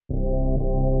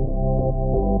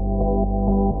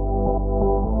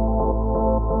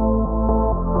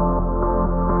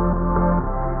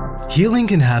Healing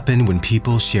can happen when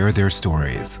people share their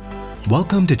stories.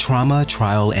 Welcome to Trauma,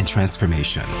 Trial, and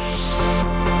Transformation.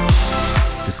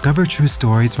 Discover true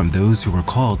stories from those who were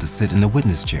called to sit in the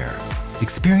witness chair.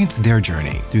 Experience their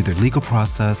journey through their legal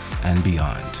process and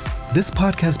beyond. This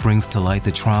podcast brings to light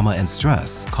the trauma and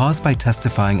stress caused by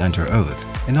testifying under oath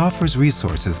and offers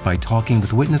resources by talking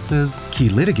with witnesses, key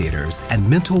litigators, and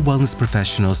mental wellness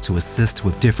professionals to assist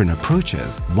with different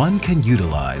approaches one can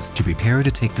utilize to prepare to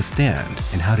take the stand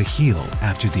and how to heal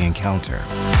after the encounter.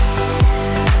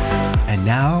 And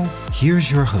now, here's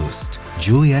your host,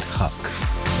 Juliet Huck.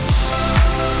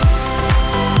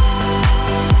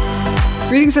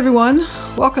 Greetings, everyone.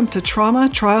 Welcome to Trauma,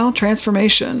 Trial,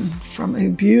 Transformation from a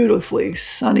beautifully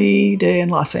sunny day in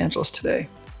Los Angeles today.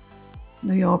 I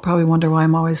know you all probably wonder why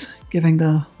I'm always giving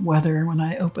the weather when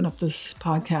I open up this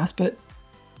podcast, but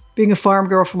being a farm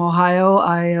girl from Ohio,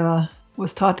 I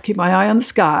was taught to keep my eye on the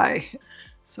sky.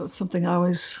 So it's something I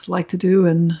always like to do,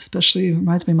 and especially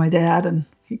reminds me of my dad, and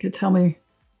he could tell me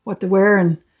what to wear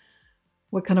and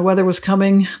what kind of weather was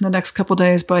coming the next couple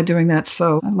days by doing that.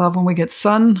 So I love when we get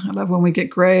sun. I love when we get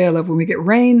gray. I love when we get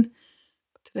rain.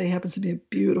 Today happens to be a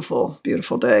beautiful,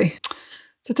 beautiful day.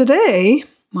 So today,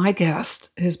 my guest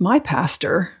is my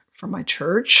pastor from my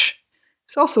church.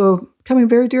 He's also becoming a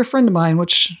very dear friend of mine,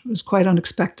 which was quite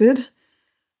unexpected.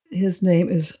 His name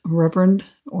is Reverend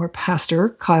or Pastor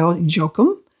Kyle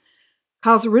Joachim.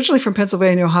 Kyle's originally from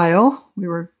Pennsylvania, Ohio. We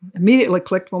were immediately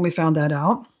clicked when we found that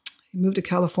out. He moved to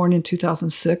California in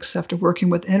 2006 after working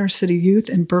with inner city youth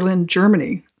in Berlin,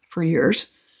 Germany for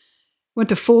years. Went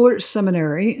to Fuller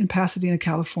Seminary in Pasadena,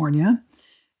 California,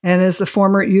 and is the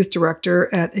former youth director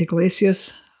at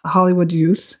Iglesias Hollywood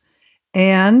Youth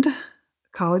and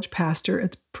college pastor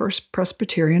at the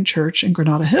Presbyterian Church in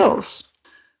Granada Hills.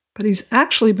 But he's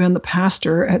actually been the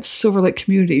pastor at Silver Lake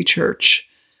Community Church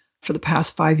for the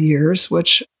past 5 years,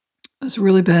 which has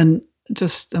really been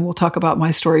and we'll talk about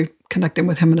my story connecting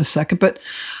with him in a second. But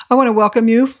I want to welcome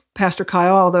you, Pastor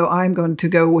Kyle, although I'm going to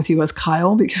go with you as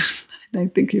Kyle because I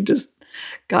think you've just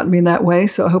gotten me in that way.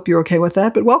 So I hope you're okay with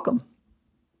that, but welcome.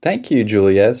 Thank you,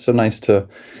 Juliet. It's so nice to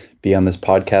be on this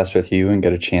podcast with you and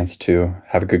get a chance to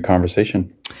have a good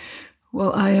conversation.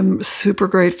 Well, I am super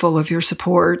grateful of your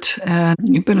support, and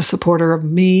you've been a supporter of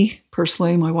me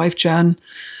personally, my wife, Jen,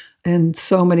 in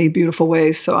so many beautiful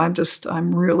ways. So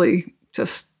I'm really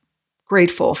just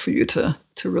grateful for you to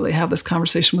really have this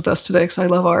conversation with us today, because I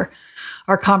love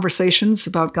our conversations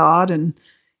about God and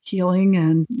healing,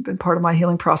 and you've been part of my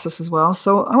healing process as well.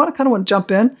 So I want to jump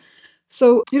in.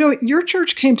 So, your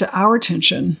church came to our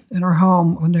attention in our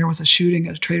home when there was a shooting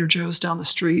at a Trader Joe's down the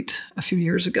street a few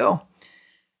years ago.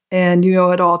 And,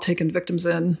 it all taken victims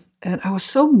in. And I was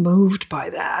so moved by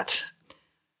that.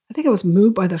 I think I was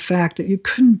moved by the fact that you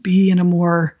couldn't be in a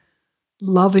more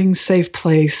loving, safe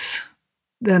place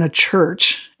than a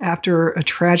church after a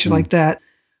tragedy like that.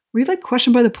 Were you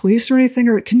questioned by the police or anything?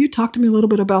 Or can you talk to me a little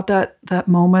bit about that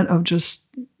moment of just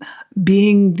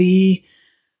being the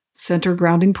center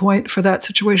grounding point for that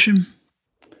situation?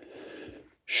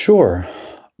 Sure.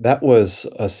 That was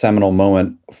a seminal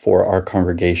moment for our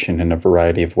congregation in a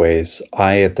variety of ways.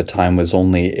 I, at the time, was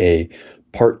only a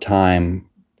part-time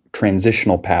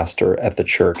transitional pastor at the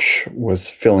church, was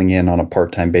filling in on a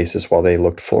part-time basis while they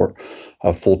looked for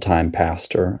a full-time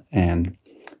pastor, and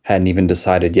hadn't even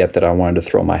decided yet that I wanted to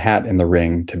throw my hat in the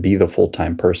ring to be the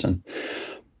full-time person.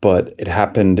 But it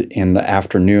happened in the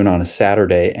afternoon on a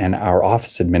Saturday, and our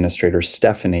office administrator,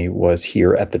 Stephanie, was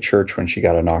here at the church when she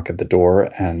got a knock at the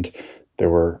door, and there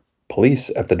were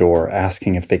police at the door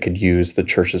asking if they could use the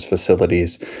church's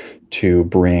facilities to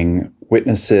bring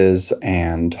witnesses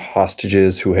and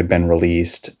hostages who had been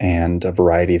released and a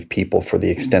variety of people for the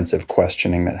extensive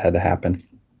questioning that had to happen.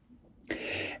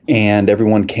 And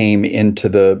everyone came into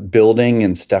the building,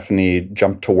 and Stephanie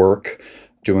jumped to work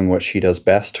doing what she does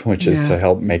best, which is to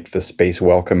help make the space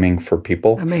welcoming for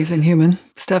people. Amazing human,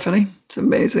 Stephanie. It's an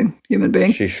amazing human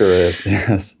being. She sure is,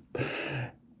 yes.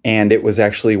 And it was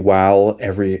actually while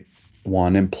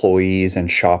everyone, employees and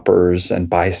shoppers and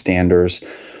bystanders,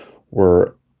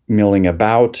 were milling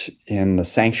about in the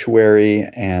sanctuary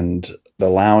and the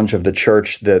lounge of the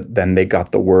church, that then they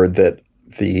got the word that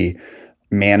the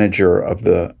manager of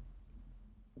the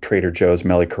Trader Joe's,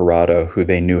 Melly Corrado, who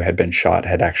they knew had been shot,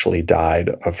 had actually died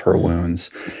of her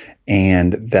wounds.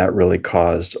 And that really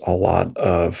caused a lot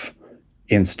of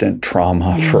instant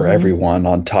trauma for everyone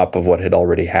on top of what had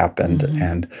already happened.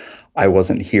 And I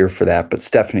wasn't here for that, but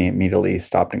Stephanie immediately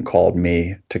stopped and called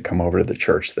me to come over to the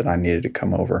church that I needed to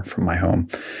come over from my home.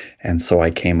 And so I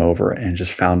came over and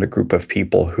just found a group of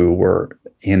people who were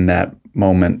in that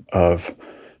moment of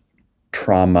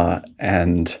trauma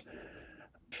and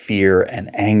fear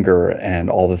and anger and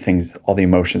all the things, all the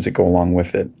emotions that go along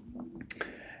with it.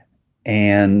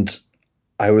 And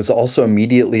I was also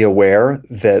immediately aware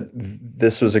that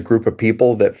this was a group of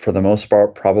people that, for the most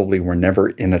part, probably were never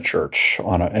in a church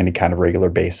on any kind of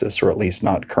regular basis, or at least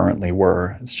not currently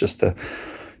were. It's just the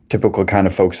typical kind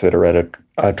of folks that are at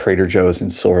a Trader Joe's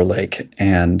in Silver Lake.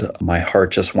 And my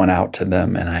heart just went out to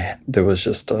them, and there was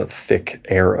just a thick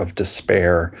air of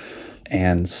despair.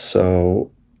 And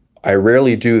so I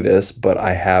rarely do this, but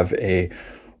I have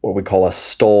what we call a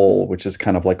stole, which is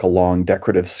kind of like a long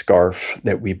decorative scarf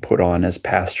that we put on as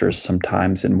pastors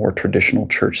sometimes in more traditional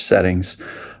church settings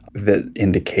that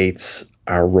indicates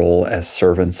our role as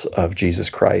servants of Jesus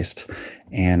Christ.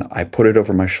 And I put it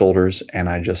over my shoulders, and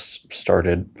I just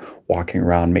started walking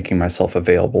around, making myself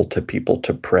available to people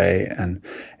to pray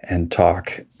and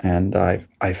talk. And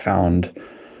I found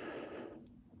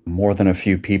more than a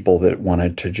few people that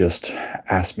wanted to just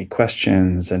ask me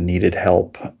questions and needed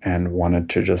help and wanted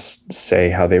to just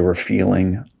say how they were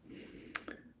feeling.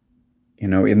 You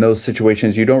know, in those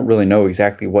situations, you don't really know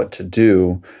exactly what to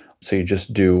do, so you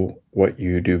just do what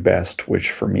you do best, which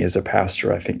for me as a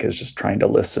pastor, I think is just trying to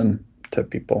listen to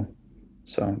people.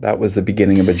 So that was the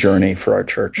beginning of a journey for our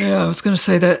church. Yeah, I was going to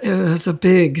say that it was a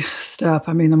big step.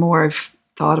 I mean, the more I've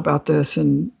thought about this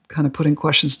and kind of putting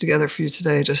questions together for you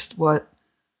today, just what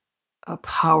a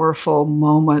powerful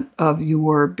moment of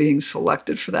your being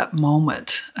selected for that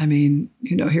moment. I mean,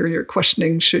 you know, here you're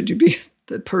questioning, should you be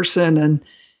the person? And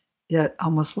yet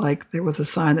almost like there was a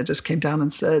sign that just came down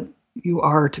and said, you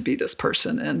are to be this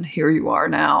person. And here you are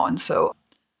now. And so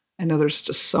I know there's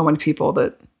just so many people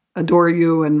that adore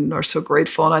you and are so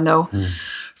grateful. And I know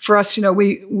for us, you know,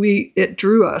 it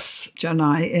drew us, Jen and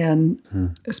I,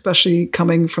 and especially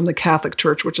coming from the Catholic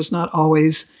Church, which is not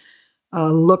always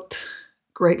looked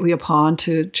greatly upon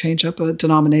to change up a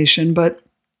denomination, but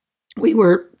we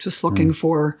were just looking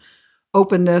for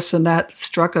openness, and that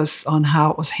struck us on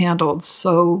how it was handled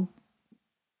so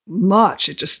much.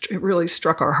 It really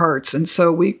struck our hearts. And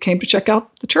so we came to check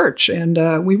out the church,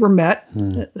 and we were met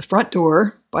at the front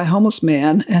door by a homeless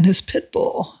man and his pit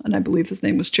bull. And I believe his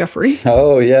name was Jeffrey.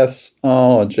 Oh, yes.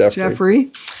 Oh,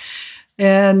 Jeffrey.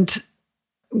 And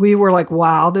we were like,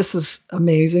 wow, this is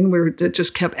amazing. It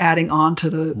just kept adding on to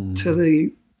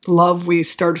the love we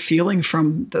started feeling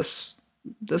from this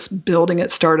building.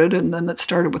 It started, and then it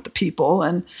started with the people.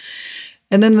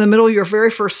 And then in the middle of your very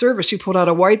first service, you pulled out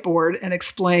a whiteboard and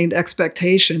explained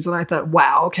expectations. And I thought,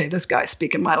 wow, okay, this guy's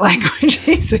speaking my language.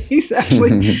 he's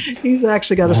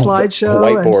actually got a slideshow and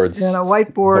a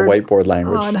whiteboard. A whiteboard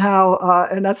language. On how,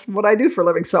 and that's what I do for a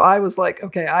living. So I was like,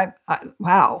 okay,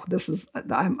 wow,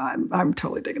 I'm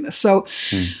totally digging this. So,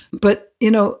 but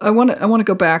you know, I want to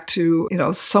go back to, you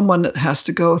know, someone that has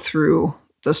to go through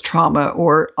this trauma,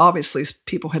 or obviously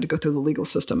people had to go through the legal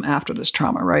system after this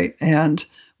trauma, right? And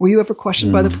were you ever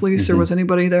questioned by the police, or was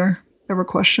anybody there ever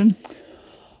questioned?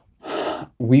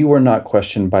 We were not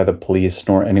questioned by the police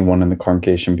nor anyone in the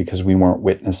congregation because we weren't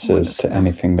witnesses to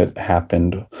anything that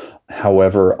happened.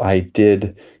 However, I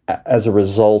did, as a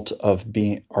result of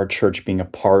our church being a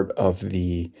part of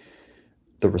the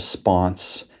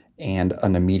response and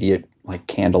an immediate like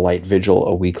candlelight vigil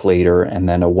a week later, and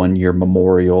then a 1-year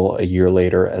memorial a year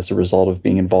later, as a result of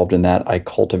being involved in that, I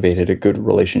cultivated a good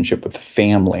relationship with the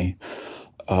family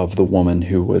of the woman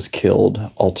who was killed,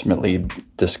 ultimately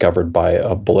discovered by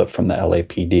a bullet from the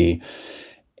LAPD,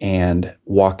 and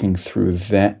walking through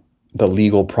the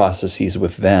legal processes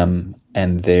with them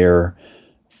and their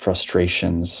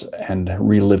frustrations and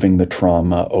reliving the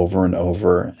trauma over and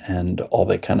over and all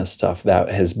that kind of stuff. That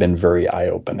has been very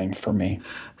eye-opening for me.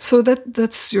 So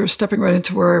that's you're stepping right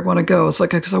into where I want to go. It's like,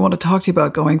 because I want to talk to you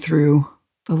about going through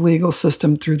the legal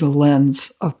system through the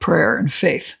lens of prayer and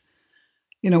faith.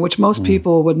 You know, which most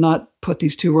people would not put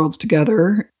these two worlds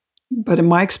together. But in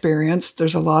my experience,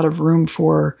 there's a lot of room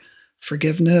for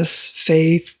forgiveness,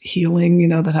 faith, healing, you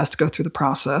know, that has to go through the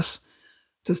process.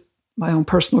 Just my own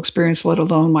personal experience, let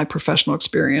alone my professional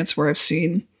experience, where I've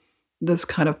seen this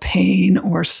kind of pain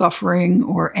or suffering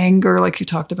or anger, like you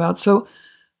talked about. So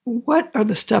what are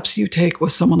the steps you take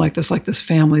with someone like this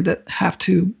family that have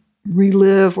to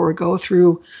relive or go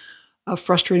through a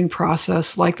frustrating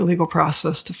process like the legal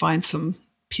process to find some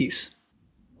peace?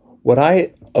 What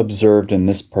I observed in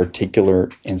this particular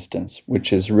instance,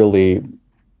 which is really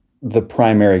the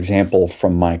primary example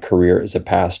from my career as a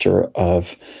pastor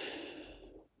of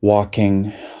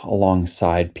walking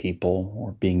alongside people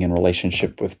or being in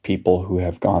relationship with people who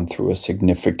have gone through a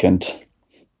significant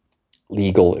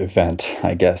legal event,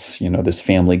 I guess, this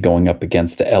family going up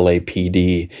against the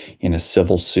LAPD in a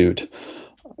civil suit.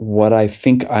 What I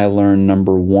think I learned,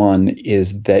 number one,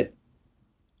 is that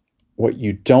what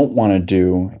you don't want to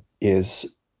do is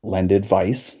lend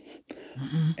advice.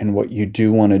 Mm-hmm. And what you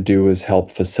do want to do is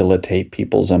help facilitate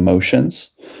people's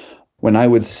emotions. When I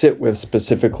would sit with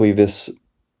specifically this,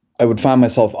 I would find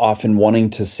myself often wanting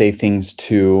to say things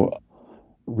to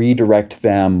redirect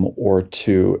them or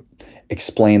to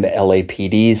explain the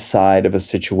LAPD's side of a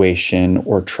situation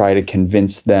or try to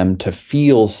convince them to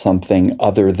feel something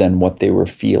other than what they were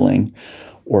feeling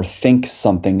or think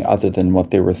something other than what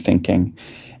they were thinking.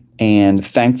 And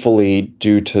thankfully,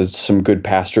 due to some good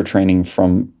pastor training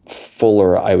from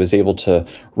Fuller, I was able to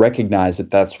recognize that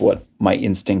that's what my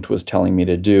instinct was telling me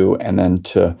to do, and then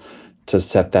to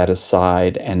set that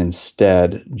aside and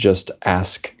instead just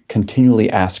continually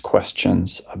ask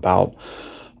questions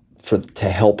to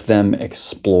help them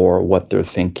explore what they're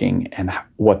thinking and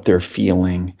what they're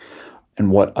feeling and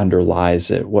what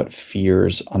underlies it, what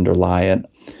fears underlie it.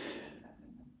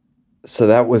 So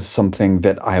that was something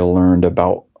that I learned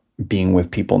about being with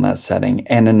people in that setting.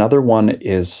 And another one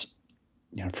is,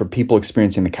 for people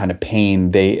experiencing the kind of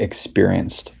pain they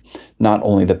experienced, not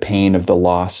only the pain of the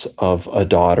loss of a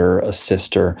daughter, a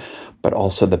sister, but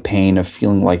also the pain of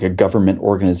feeling like a government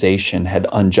organization had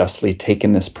unjustly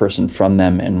taken this person from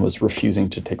them and was refusing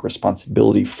to take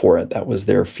responsibility for it. That was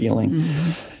their feeling.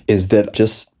 Mm-hmm. Is that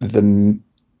just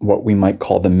what we might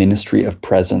call the ministry of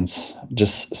presence,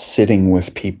 just sitting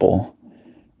with people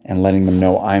and letting them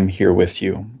know, I'm here with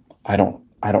you. I don't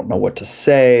know what to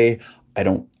say. I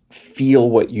don't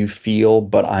feel what you feel,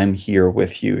 but I'm here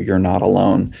with you. You're not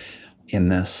alone in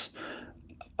this.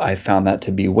 I found that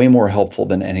to be way more helpful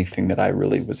than anything that I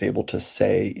really was able to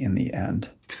say in the end.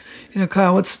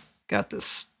 Kyle, it's got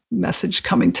this message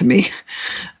coming to me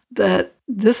that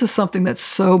this is something that's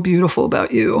so beautiful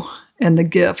about you and the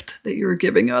gift that you're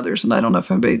giving others. And I don't know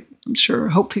if anybody,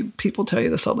 hope people tell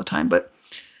you this all the time, but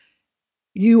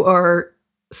you are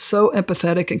so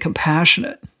empathetic and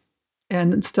compassionate.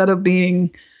 And instead of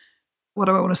being, what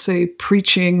do I want to say,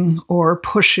 preaching or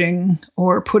pushing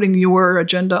or putting your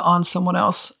agenda on someone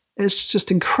else, it's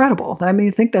just incredible. I mean,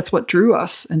 I think that's what drew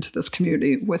us into this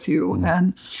community with you. Mm-hmm.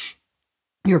 And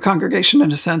your congregation,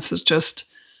 in a sense, is just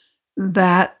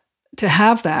that, to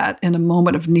have that in a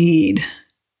moment of need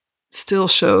still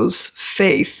shows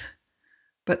faith.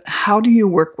 But how do you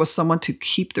work with someone to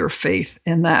keep their faith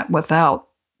in that without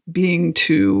being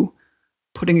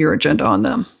putting your agenda on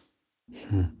them?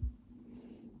 I'm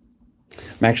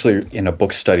actually in a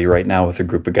book study right now with a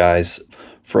group of guys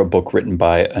for a book written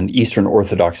by an Eastern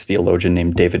Orthodox theologian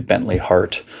named David Bentley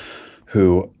Hart,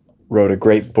 who wrote a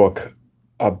great book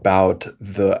about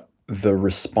the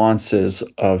responses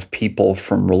of people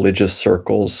from religious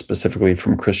circles, specifically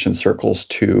from Christian circles,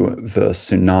 to the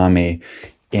tsunami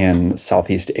in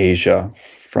Southeast Asia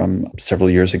from several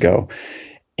years ago.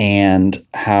 And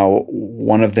how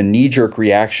one of the knee-jerk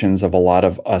reactions of a lot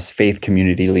of us faith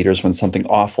community leaders when something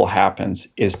awful happens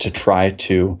is to try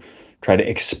to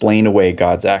explain away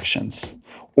God's actions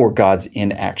or God's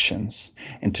inactions,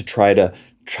 and to try to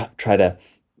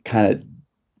kind of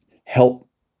help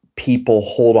people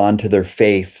hold on to their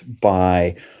faith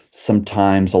by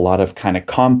sometimes a lot of kind of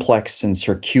complex and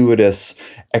circuitous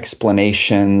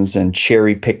explanations and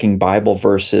cherry-picking Bible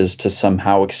verses to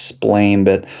somehow explain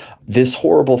that this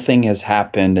horrible thing has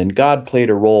happened and God played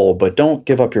a role, but don't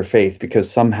give up your faith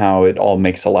because somehow it all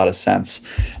makes a lot of sense.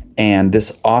 And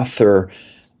this author,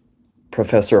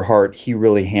 Professor Hart, he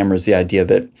really hammers the idea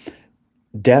that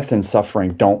death and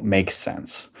suffering don't make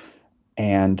sense.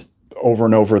 And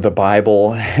over, the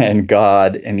Bible and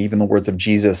God and even the words of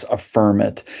Jesus affirm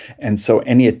it. And so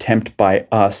any attempt by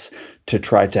us to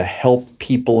try to help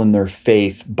people in their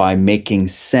faith by making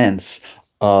sense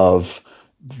of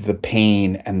the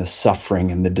pain and the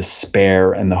suffering and the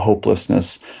despair and the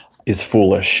hopelessness is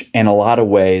foolish, and in a lot of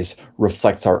ways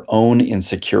reflects our own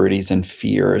insecurities and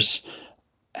fears,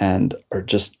 and are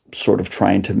just sort of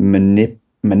trying to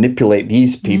manipulate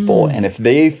these people. And if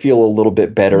they feel a little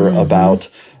bit better about,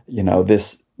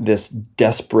 this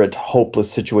desperate, hopeless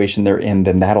situation they're in,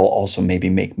 then that'll also maybe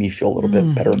make me feel a little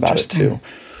bit better about it too.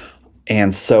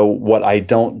 And so what I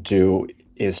don't do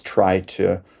is try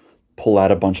to pull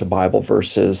out a bunch of Bible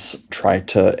verses, try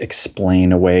to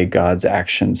explain away God's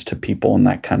actions to people in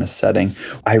that kind of setting.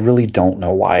 I really don't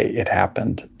know why it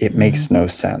happened. It makes no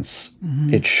sense.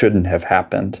 It shouldn't have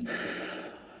happened.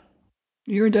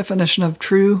 Your definition of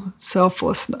true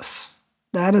selflessness,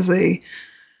 that is a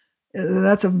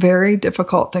That's a very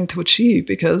difficult thing to achieve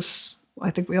because I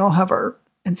think we all have our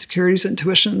insecurities,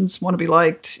 intuitions, want to be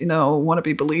liked, want to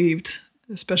be believed,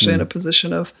 especially in a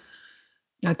position of,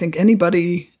 I think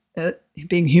anybody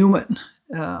being human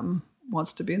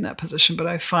wants to be in that position. But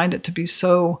I find it to be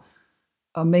so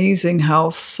amazing how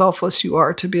selfless you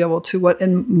are to be able to, what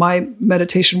in my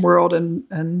meditation world and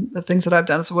the things that I've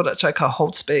done is what I call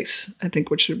hold space. I think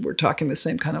we're talking the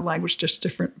same kind of language, just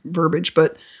different verbiage,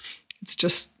 but it's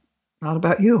just not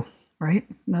about you, right?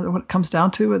 Now, what it comes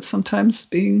down to, it's sometimes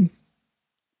being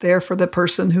there for the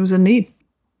person who's in need.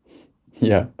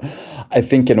 Yeah. I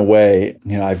think in a way,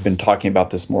 I've been talking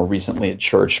about this more recently at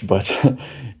church, but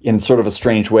in sort of a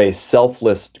strange way,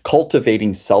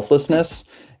 cultivating selflessness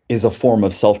is a form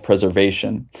of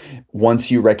self-preservation. Once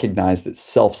you recognize that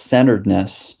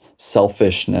self-centeredness,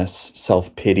 selfishness,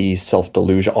 self-pity,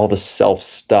 self-delusion, all the self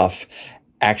stuff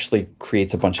actually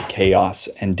creates a bunch of chaos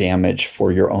and damage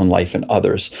for your own life and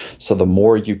others. So the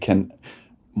more you can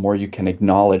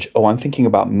acknowledge, oh, I'm thinking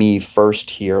about me first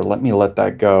here, let me let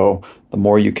that go. The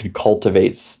more you can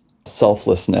cultivate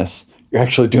selflessness, you're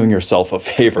actually doing yourself a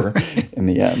favor in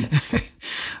the end.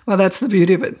 Well, that's the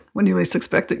beauty of it. When you least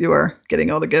expect it, you are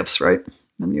getting all the gifts, right?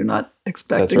 And you're not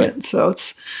expecting it. So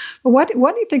why do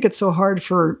you think it's so hard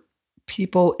for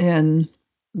people in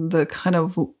the kind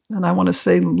of, and I want to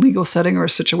say legal setting or a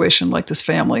situation like this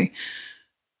family,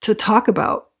 to talk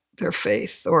about their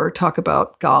faith or talk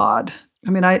about God?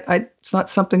 I mean, it's not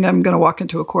something I'm going to walk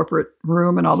into a corporate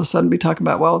room and all of a sudden be talking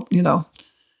about, well,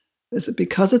 is it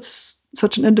because it's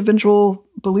such an individual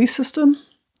belief system?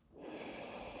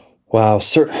 Wow,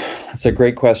 that's a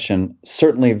great question.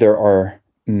 Certainly there are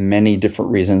many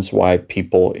different reasons why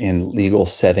people in legal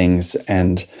settings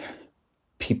and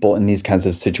people in these kinds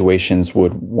of situations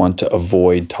would want to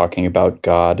avoid talking about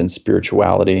God and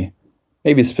spirituality,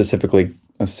 maybe specifically,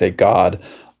 let's say God.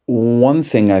 One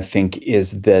thing I think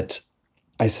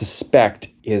I suspect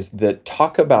is that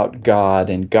talk about God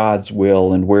and God's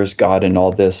will and where's God in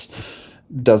all this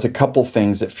does a couple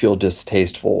things that feel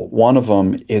distasteful. One of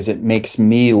them is it makes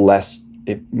me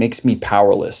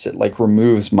powerless. It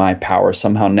removes my power.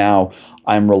 Somehow now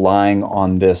I'm relying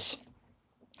on this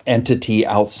entity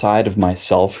outside of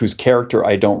myself whose character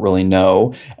I don't really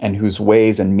know and whose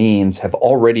ways and means have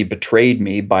already betrayed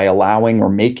me by allowing or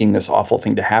making this awful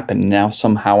thing to happen. Now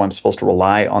somehow I'm supposed to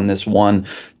rely on this one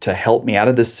to help me out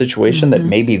of this situation that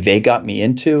maybe they got me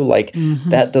into.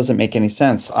 That doesn't make any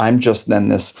sense. I'm just then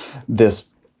this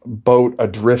boat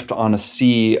adrift on a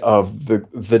sea of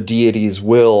the deity's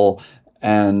will,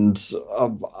 and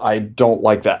I don't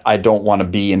like that. I don't want to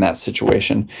be in that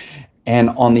situation.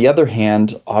 And on the other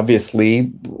hand,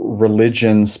 obviously,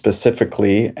 religion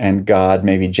specifically and God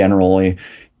maybe generally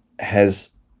has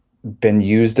been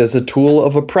used as a tool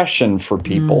of oppression for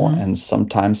people. And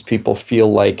sometimes people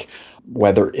feel like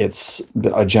whether it's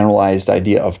a generalized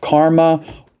idea of karma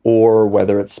or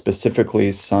whether it's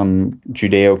specifically some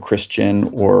Judeo-Christian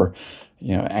or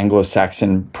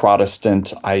Anglo-Saxon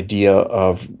Protestant idea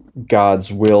of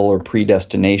God's will or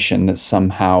predestination, that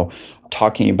somehow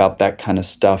talking about that kind of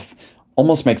stuff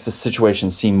almost makes the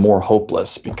situation seem more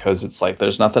hopeless because it's like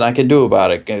there's nothing I can do about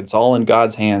it. It's all in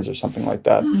God's hands or something like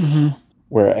that.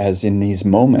 Whereas in these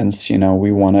moments,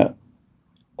 we want to,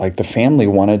 the family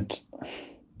wanted,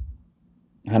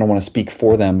 I don't want to speak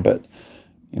for them, but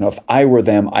if I were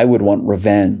them, I would want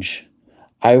revenge.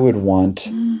 I would want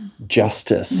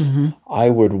justice. I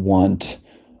would want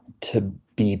to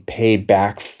be paid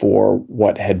back for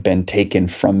what had been taken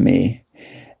from me.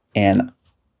 And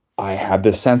I have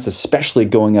this sense, especially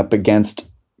going up against,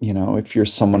 if you're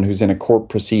someone who's in a court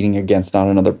proceeding against not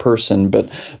another person, but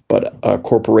a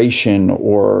corporation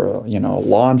or,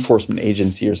 law enforcement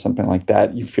agency or something like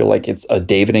that, you feel like it's a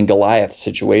David and Goliath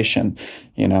situation,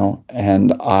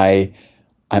 and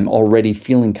I'm already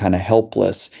feeling kind of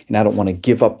helpless, and I don't want to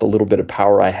give up the little bit of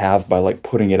power I have by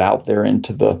putting it out there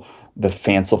into the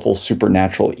fanciful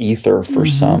supernatural ether for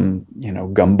some,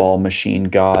 gumball machine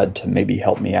God to maybe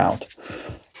help me out.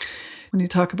 When you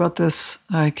talk about this,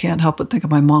 I can't help but think of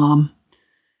my mom,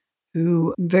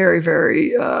 who very,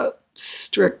 very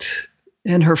strict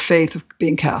in her faith of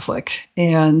being Catholic.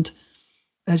 And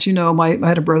as you know, I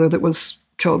had a brother that was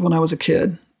killed when I was a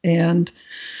kid. And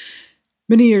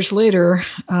many years later,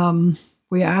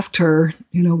 we asked her,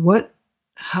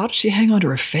 how did she hang on to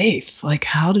her faith?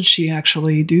 How did she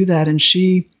actually do that? And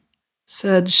she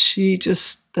said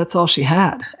that's all she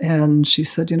had. And she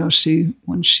said,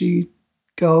 when she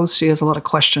goes, she has a lot of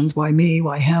questions. Why me?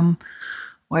 Why him?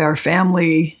 Why our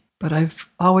family? But I've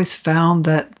always found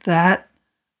that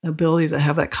ability to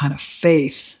have that kind of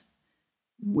faith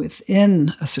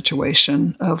within a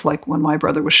situation of like when my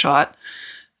brother was shot,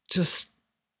 just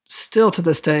still to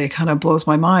this day kind of blows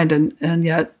my mind. And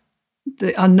yet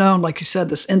the unknown, like you said,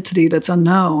 this entity that's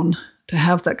unknown, to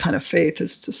have that kind of faith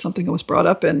is just something I was brought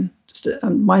up in. Just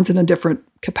mine's in a different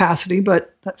capacity,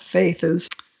 but that faith is,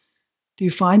 do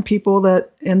you find people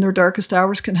that in their darkest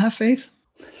hours can have faith?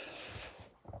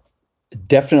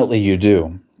 Definitely you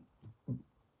do.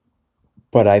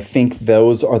 But I think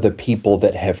those are the people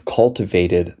that have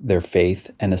cultivated their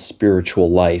faith and a spiritual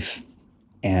life,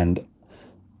 and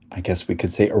I guess we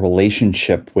could say a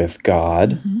relationship with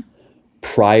God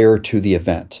prior to the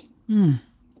event.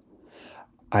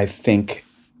 I think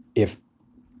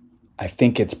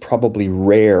it's probably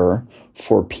rare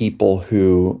for people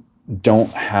who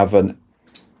don't have an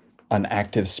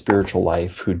active spiritual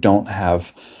life, who don't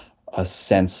have a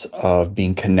sense of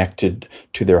being connected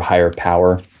to their higher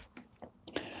power.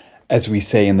 As we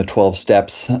say in the 12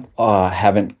 steps,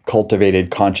 haven't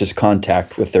cultivated conscious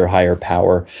contact with their higher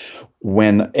power.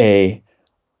 When a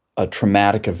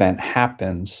traumatic event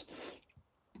happens,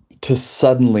 to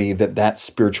suddenly that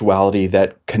spirituality,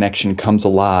 that connection comes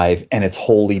alive, and it's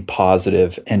wholly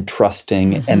positive and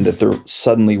trusting, and that they're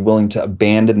suddenly willing to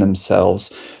abandon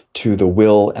themselves to the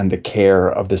will and the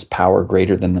care of this power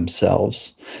greater than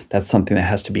themselves. That's something that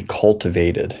has to be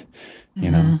cultivated, you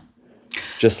know.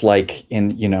 Just like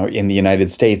in the United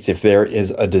States, if there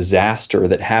is a disaster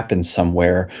that happens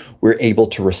somewhere, we're able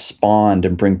to respond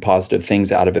and bring positive things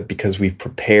out of it because we've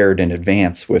prepared in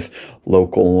advance with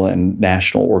local and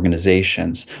national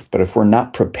organizations. But if we're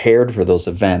not prepared for those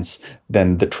events,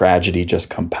 then the tragedy just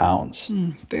compounds.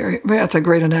 That's a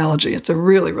great analogy. It's a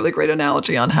really, really great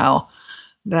analogy on how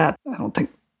that, I don't think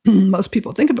most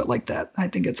people think of it like that. I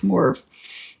think it's more,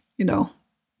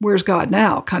 where's God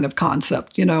now kind of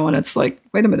concept, and it's like,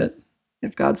 wait a minute,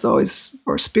 if God's always,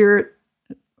 or spirit,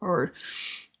 or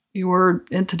your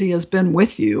entity has been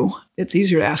with you, it's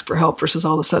easier to ask for help versus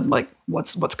all of a sudden, like,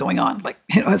 what's going on? Like,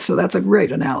 so that's a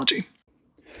great analogy.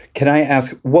 Can I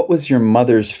ask, what was your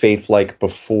mother's faith like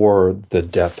before the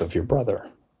death of your brother?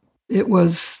 It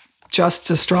was just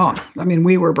as strong. I mean,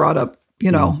 we were brought up,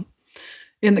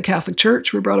 in the Catholic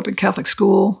Church. We were brought up in Catholic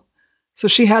school. So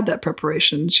she had that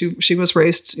preparation. She was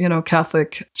raised,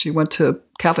 Catholic. She went to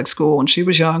Catholic school when she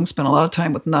was young, spent a lot of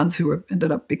time with nuns who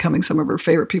ended up becoming some of her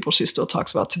favorite people she still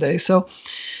talks about today. So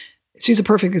she's a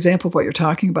perfect example of what you're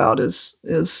talking about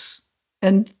is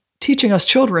and teaching us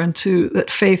children that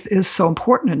faith is so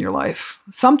important in your life.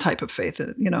 Some type of faith,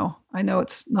 I know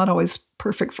it's not always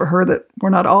perfect for her that we're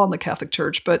not all in the Catholic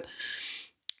Church, but,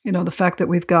 the fact that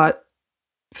we've got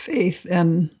faith,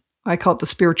 and I call it the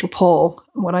spiritual pole.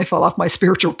 When I fall off my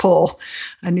spiritual pole,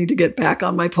 I need to get back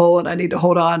on my pole, and I need to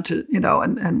hold on to,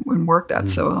 and work that.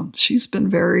 So she's been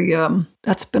very,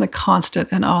 that's been a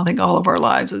constant in I think all of our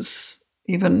lives. Is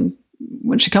even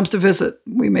when she comes to visit,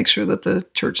 we make sure that the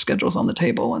church schedule's on the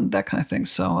table and that kind of thing.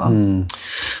 So,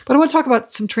 but I want to talk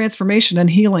about some transformation and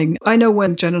healing. I know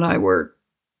when Jen and I were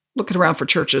looking around for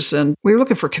churches, and we were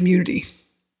looking for community.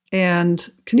 And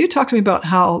can you talk to me about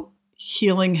how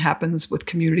healing happens with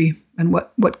community and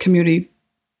what community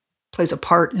plays a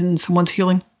part in someone's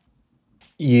healing?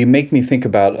 You make me think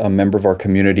about a member of our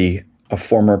community, a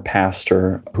former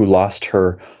pastor who lost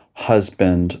her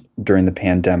husband during the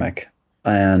pandemic.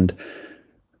 And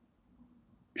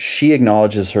she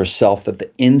acknowledges herself that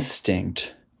the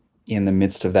instinct in the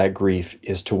midst of that grief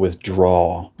is to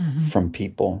withdraw from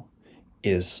people,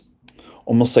 is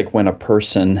almost like when a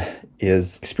person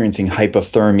is experiencing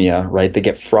hypothermia, right? They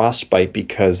get frostbite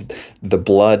because the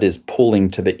blood is pulling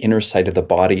to the inner side of the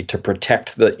body to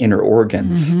protect the inner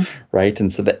organs, right?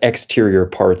 And so the exterior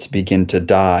parts begin to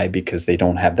die because they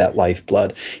don't have that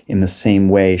lifeblood. In the same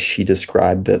way, she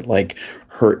described that like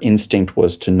her instinct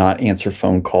was to not answer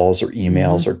phone calls or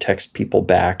emails or text people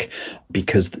back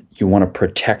because you want to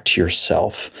protect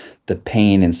yourself. The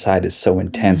pain inside is so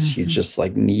intense, you just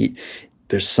like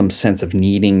there's some sense of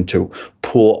needing to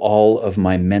pull all of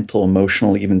my mental,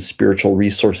 emotional, even spiritual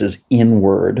resources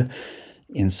inward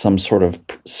in some sort of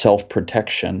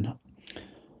self-protection.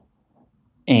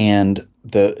 And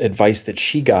the advice that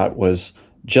she got was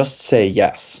just say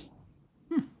yes.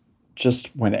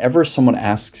 Just whenever someone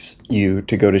asks you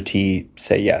to go to tea,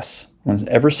 say yes.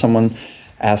 Whenever someone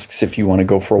asks if you want to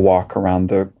go for a walk around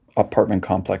the apartment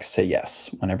complex, say yes.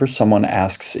 Whenever someone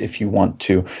asks if you want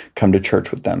to come to church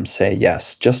with them, say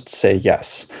yes. Just say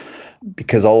yes.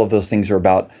 Because all of those things are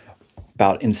about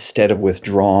instead of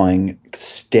withdrawing,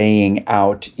 staying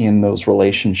out in those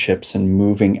relationships and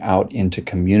moving out into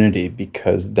community,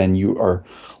 because then you are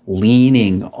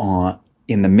leaning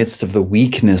in the midst of the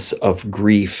weakness of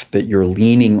grief, that you're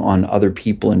leaning on other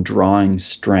people and drawing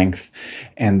strength,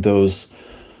 and those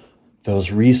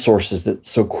resources that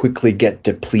so quickly get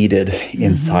depleted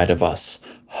inside of us,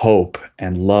 hope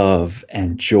and love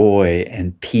and joy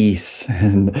and peace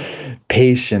and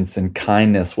patience and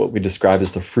kindness, what we describe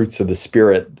as the fruits of the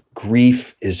Spirit.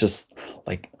 Grief is just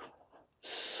like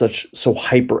so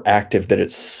hyperactive that it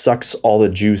sucks all the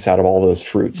juice out of all those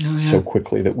fruits so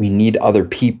quickly, that we need other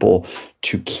people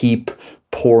to keep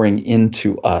pouring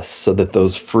into us so that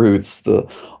those fruits,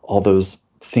 all those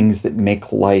things that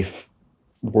make life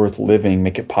worth living,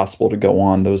 make it possible to go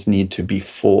on, those need to be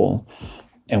full.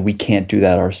 And we can't do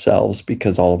that ourselves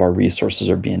because all of our resources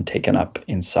are being taken up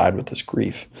inside with this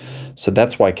grief. So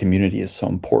that's why community is so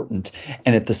important.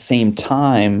 And at the same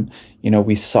time,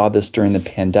 we saw this during the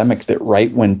pandemic, that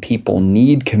right when people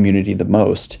need community the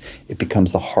most, it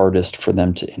becomes the hardest for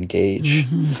them to engage.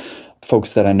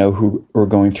 Folks that I know who are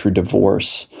going through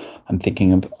divorce, I'm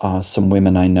thinking of some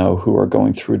women I know who are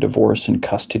going through divorce and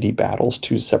custody battles,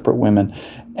 2 separate women,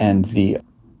 and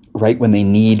right when they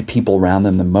need people around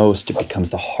them the most, it becomes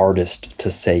the hardest to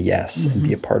say yes and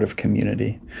be a part of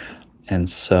community. And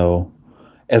so,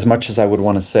 as much as I would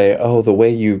want to say, the way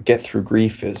you get through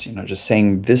grief is, just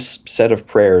saying this set of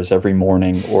prayers every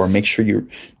morning, or make sure you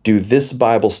do this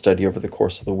Bible study over the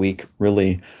course of the week,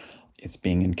 really, it's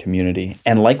being in community.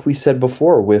 And like we said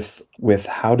before, with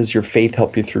how does your faith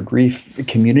help you through grief?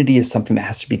 Community is something that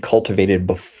has to be cultivated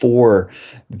before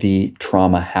the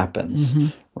trauma happens.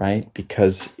 Right?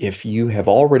 Because if you have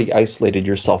already isolated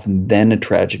yourself and then a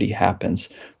tragedy happens,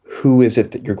 who is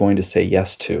it that you're going to say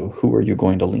yes to? Who are you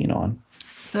going to lean on?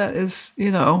 That is,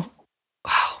 wow,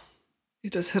 you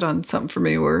just hit on something for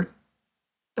me where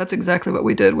that's exactly what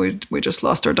we did. We just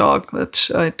lost our dog,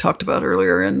 which I talked about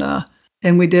earlier,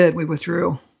 and we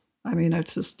withdrew. I mean,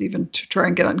 it's just even to try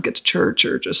and get to church,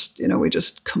 or just, we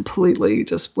just completely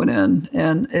just went in,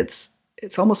 and it's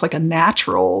almost like a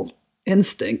natural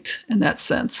instinct in that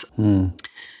sense. And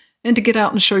to get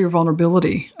out and show your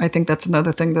vulnerability. I think that's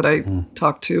another thing that I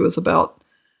talk to, is about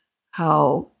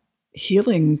how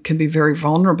healing can be very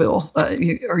vulnerable.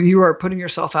 You are putting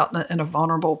yourself out in a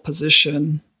vulnerable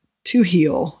position to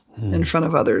heal in front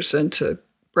of others, and to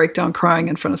break down crying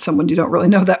in front of someone you don't really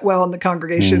know that well in the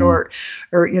congregation or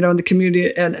in the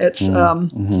community. And it's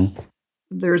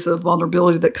there's a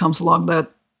vulnerability that comes along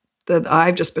that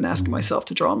I've just been asking myself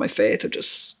to draw on my faith, or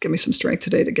just give me some strength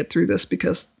today to get through this,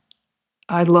 because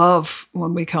I love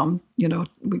when we come,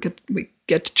 we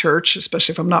get to church,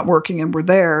 especially if I'm not working and we're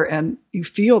there, and you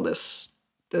feel this,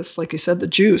 like you said, the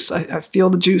juice. I feel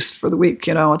the juice for the week.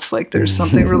 It's like there's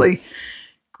something really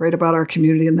great about our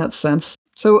community in that sense.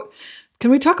 So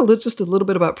can we talk just a little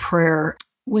bit about prayer?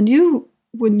 When you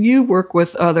work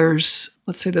with others,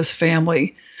 let's say this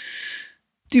family,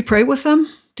 do you pray with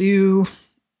them? Do you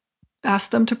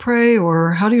ask them to pray,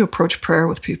 or how do you approach prayer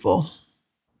with people?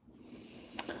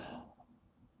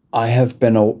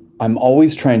 I'm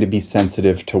always trying to be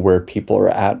sensitive to where people are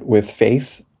at with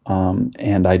faith.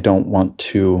 And I don't want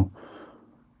to,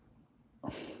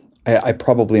 I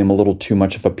probably am a little too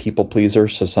much of a people pleaser.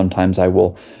 So sometimes I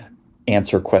will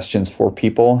answer questions for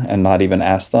people and not even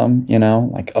ask them,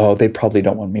 like, they probably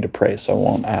don't want me to pray, so I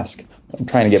won't ask. I'm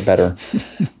trying to get better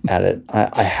at it.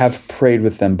 I have prayed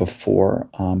with them before,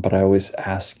 but I always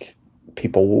ask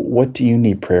people, what do you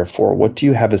need prayer for? What do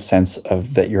you have a sense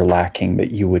of that you're lacking,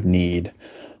 that you would need?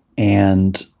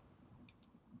 And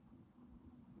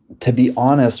to be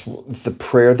honest, the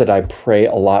prayer that I pray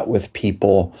a lot with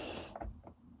people,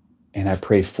 and I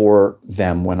pray for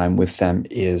them when I'm with them,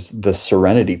 is the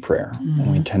serenity prayer.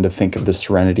 And we tend to think of the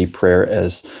serenity prayer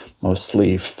as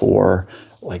mostly for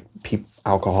like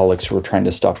alcoholics who are trying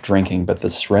to stop drinking, but the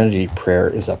serenity prayer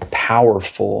is a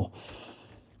powerful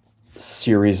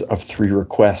series of 3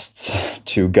 requests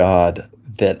to God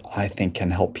that I think can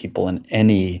help people in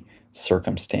any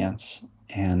circumstance.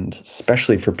 And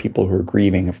especially for people who are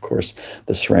grieving, of course,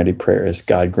 the serenity prayer is,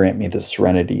 God, grant me the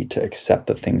serenity to accept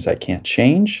the things I can't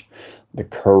change, the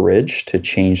courage to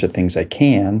change the things I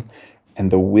can,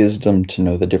 and the wisdom to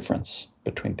know the difference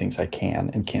between things I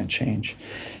can and can't change.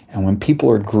 And when people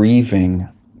are grieving,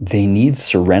 they need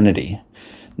serenity,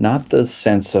 not the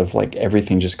sense of like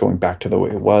everything just going back to the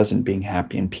way it was and being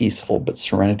happy and peaceful, but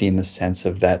serenity in the sense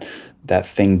of that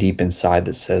thing deep inside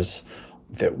that says,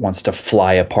 that wants to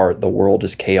fly apart. The world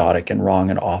is chaotic and wrong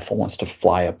and awful, wants to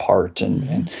fly apart.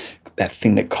 And that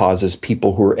thing that causes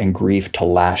people who are in grief to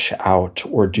lash out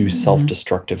or do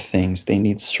self-destructive things. They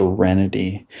need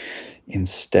serenity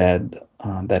instead,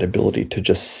 that ability to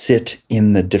just sit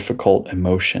in the difficult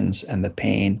emotions and the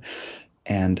pain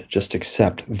and just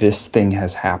accept this thing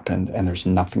has happened and there's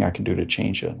nothing I can do to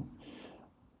change it.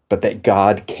 But that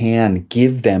God can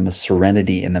give them a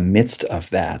serenity in the midst of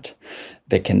that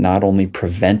can not only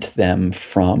prevent them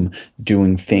from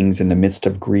doing things in the midst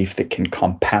of grief that can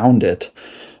compound it,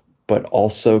 but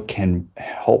also can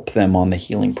help them on the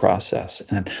healing process.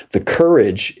 And the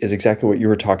courage is exactly what you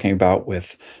were talking about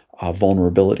with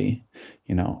vulnerability.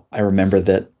 I remember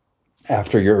that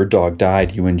after your dog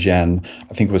died, you and Jen,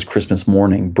 I think it was Christmas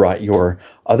morning, brought your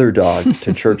other dog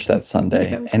to church that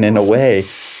Sunday. And in awesome. A way,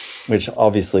 which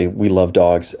obviously we love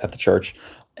dogs at the church.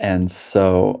 And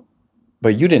so,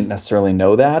 but you didn't necessarily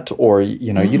know that, or,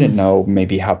 you didn't know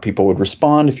maybe how people would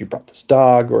respond if you brought this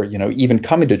dog, or, even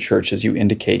coming to church, as you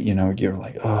indicate, you're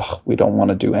like, oh, we don't want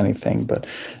to do anything. But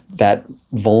that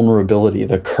vulnerability,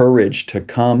 the courage to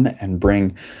come and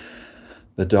bring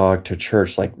the dog to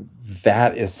church, like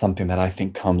that is something that I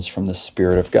think comes from the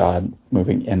Spirit of God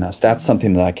moving in us. That's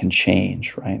something that I can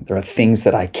change, right? There are things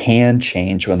that I can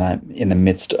change when I'm in the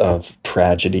midst of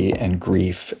tragedy and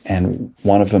grief. And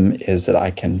one of them is that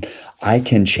I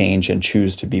can change and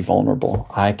choose to be vulnerable.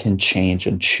 I can change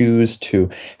and choose to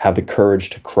have the courage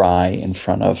to cry in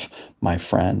front of my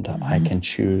friend. Mm-hmm.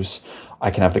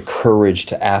 I can have the courage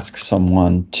to ask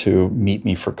someone to meet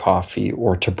me for coffee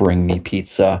or to bring me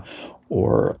pizza,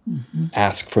 or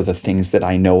ask for the things that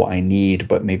I know I need,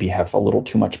 but maybe have a little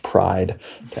too much pride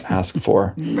to ask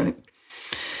for. Right.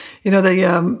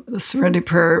 The Serenity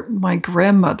Prayer, my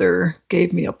grandmother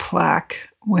gave me a plaque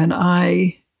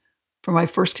for my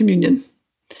first communion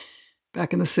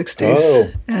back in the 60s.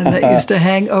 Oh. And it used to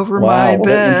hang over my bed. What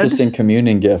an interesting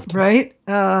communion gift. Right?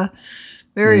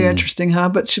 Very interesting, huh?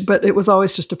 But it was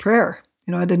always just a prayer.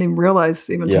 I didn't even realize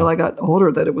until I got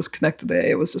older that it was connected to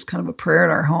it. It was just kind of a prayer in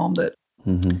our home that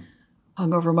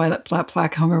hung over that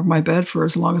plaque hung over my bed for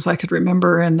as long as I could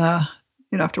remember. And,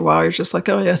 after a while, you're just like,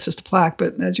 oh, yeah, it's just a plaque.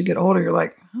 But as you get older, you're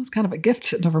like, oh, it's kind of a gift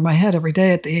sitting over my head every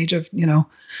day at the age of, 10,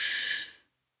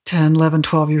 11,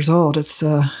 12 years old. It's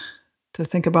to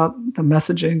think about the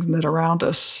messaging that around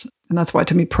us. And that's why,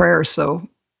 to me, prayer is so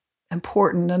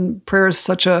important. And prayer is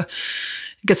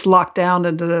it gets locked down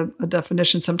into a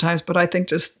definition sometimes, but I think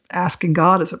just asking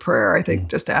God is a prayer. I think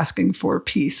just asking for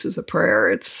peace is a prayer.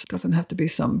 It doesn't have to be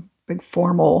some big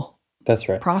formal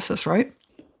process, right?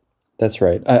 That's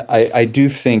right. I do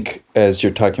think, as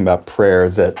you're talking about prayer,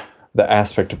 that the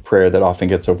aspect of prayer that often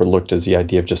gets overlooked is the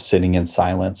idea of just sitting in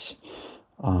silence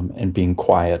and being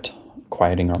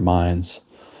quieting our minds.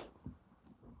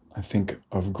 I think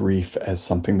of grief as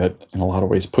something that in a lot of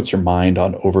ways puts your mind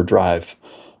on overdrive,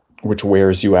 which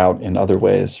wears you out in other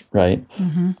ways, right?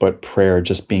 Mm-hmm. But prayer,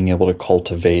 just being able to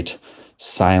cultivate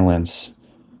silence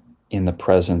in the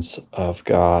presence of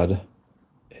God,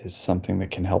 is something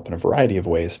that can help in a variety of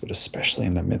ways, but especially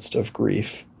in the midst of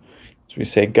grief. So we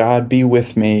say, God, be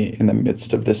with me in the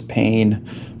midst of this pain,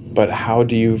 but how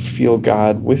do you feel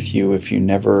God with you if you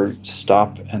never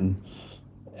stop and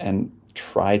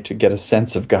try to get a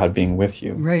sense of God being with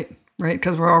you? Right,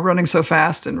 because we're all running so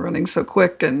fast and running so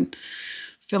quick and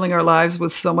filling our lives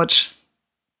with so much,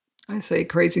 I say,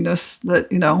 craziness that,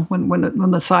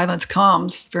 when the silence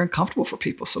comes, it's very uncomfortable for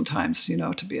people sometimes,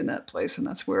 to be in that place. And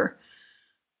that's where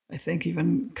I think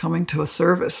even coming to a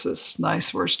service is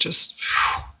nice, where it's just,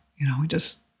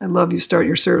 I love you start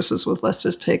your services with, let's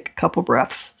just take a couple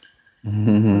breaths.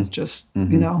 Mm-hmm. Let's just,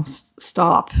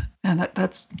 stop. And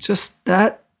that's just,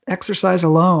 that exercise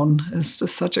alone is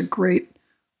just such a great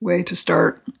way to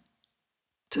start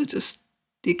to just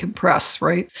decompress,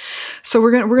 right? So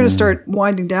we're going to start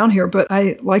winding down here, but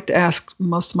I like to ask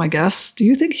most of my guests, do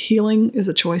you think healing is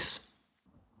a choice?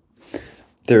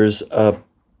 There's a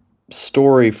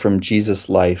story from Jesus'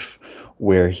 life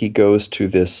where he goes to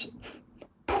this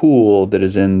pool that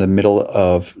is in the middle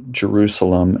of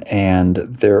Jerusalem, and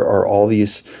there are all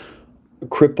these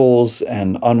cripples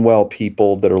and unwell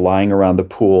people that are lying around the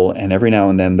pool, and every now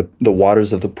and then the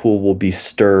waters of the pool will be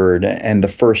stirred, and the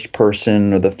first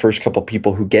person or the first couple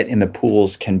people who get in the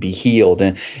pools can be healed.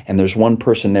 And there's one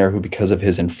person there who, because of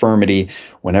his infirmity,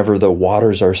 whenever the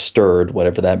waters are stirred,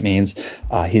 whatever that means,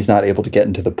 he's not able to get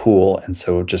into the pool. And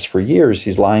so just for years,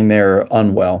 he's lying there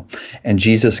unwell. And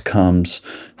Jesus comes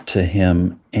to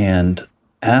him and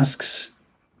asks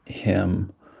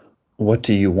him, "What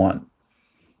do you want?"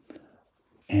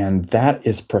 And that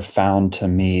is profound to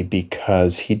me,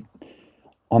 because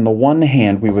on the one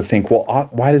hand, we would think, well,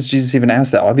 why does Jesus even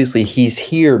ask that? Obviously, he's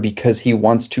here because he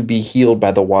wants to be healed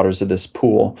by the waters of this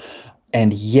pool.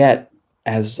 And yet,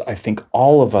 as I think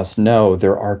all of us know,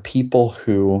 there are people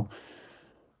who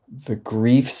the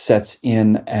grief sets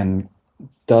in and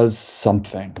does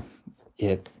something.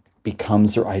 It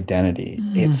becomes their identity.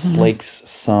 It slakes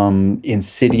some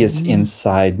insidious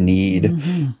inside need.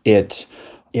 It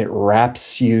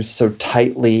wraps you so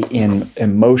tightly in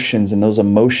emotions, and those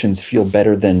emotions feel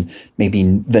better than maybe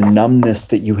the numbness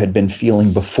that you had been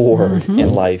feeling before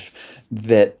in life,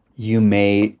 that you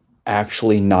may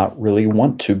actually not really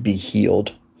want to be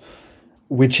healed.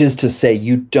 Which is to say,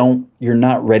 you're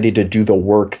not ready to do the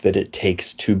work that it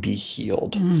takes to be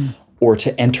healed, or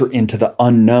to enter into the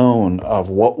unknown of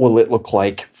what will it look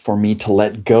like for me to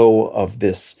let go of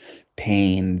this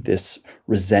pain, this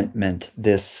resentment,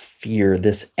 this fear,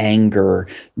 this anger,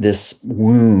 this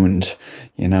wound.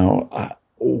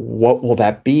 What will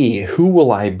that be? Who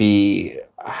will I be?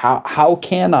 How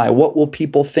can I? What will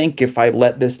people think if I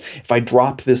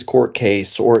drop this court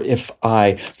case, or if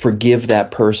I forgive that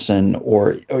person,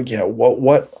 or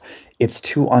what? It's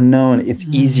too unknown. It's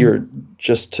easier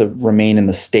just to remain in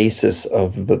the stasis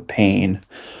of the pain.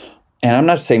 And I'm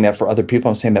not saying that for other people.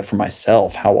 I'm saying that for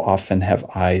myself. How often have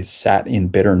I sat in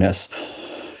bitterness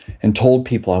and told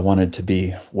people I wanted to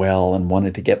be well and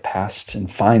wanted to get past and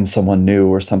find someone new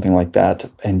or something like that,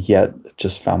 and yet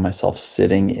just found myself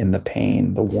sitting in the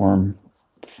pain, the warm,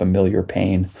 familiar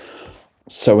pain.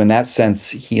 So in that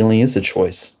sense, healing is a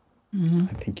choice.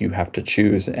 I think you have to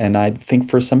choose. And I think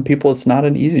for some people, it's not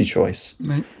an easy choice.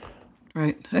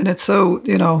 Right. And it's so,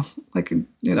 so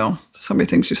many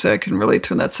things you say I can relate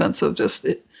to in that sense of just,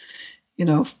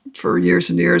 for years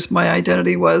and years, my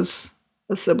identity was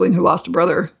a sibling who lost a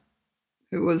brother,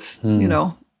 who was,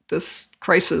 this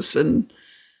crisis. And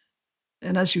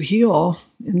as you heal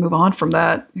and move on from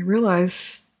that, you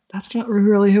realize that's not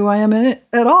really who I am in it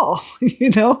at all.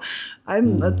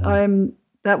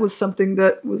 That was something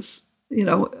that was,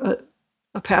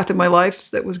 a path in my life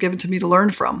that was given to me to learn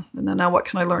from. And then now what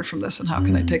can I learn from this? And how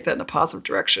can I take that in a positive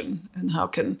direction? And how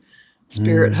can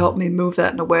Spirit help me move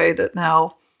that in a way that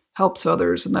now helps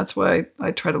others? And that's why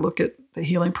I try to look at the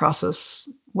healing process.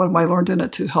 What have I learned in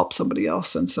it to help somebody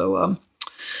else? And so,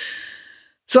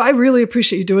 so I really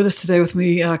appreciate you doing this today with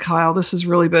me, Kyle. This has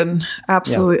really been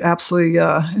absolutely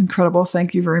incredible.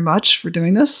 Thank you very much for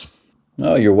doing this.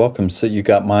 Oh, you're welcome. So you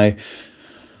got my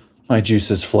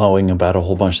juices flowing about a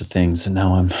whole bunch of things, and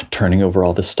now I'm turning over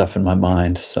all this stuff in my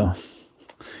mind. So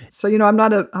I'm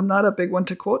not a big one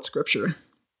to quote scripture,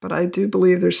 but I do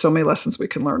believe there's so many lessons we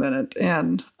can learn in it.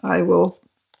 And I will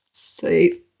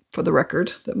say, for the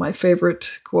record, that my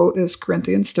favorite quote is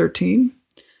Corinthians 13.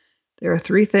 There are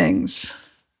 3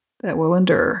 things that will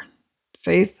endure: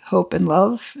 faith, hope, and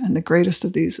love. And the greatest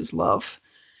of these is love.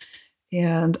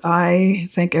 And I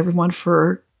thank everyone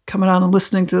for coming on and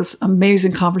listening to this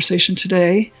amazing conversation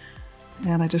today.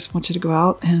 And I just want you to go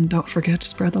out and don't forget to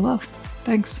spread the love.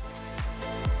 Thanks.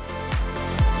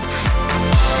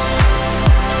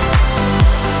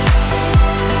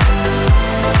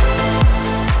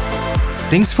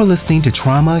 Thanks for listening to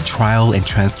Trauma, Trial, and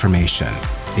Transformation.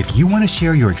 If you want to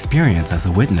share your experience as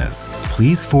a witness,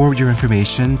 please forward your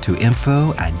information to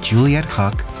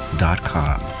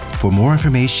info@juliethuck.com. For more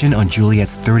information on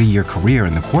Juliet's 30-year career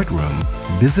in the courtroom,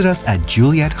 visit us at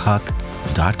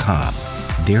juliethuck.com.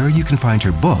 There you can find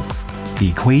her books, The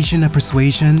Equation of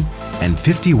Persuasion and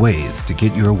 50 Ways to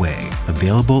Get Your Way,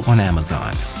 available on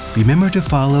Amazon. Remember to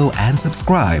follow and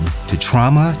subscribe to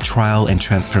Trauma, Trial, and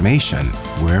Transformation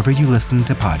wherever you listen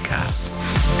to podcasts.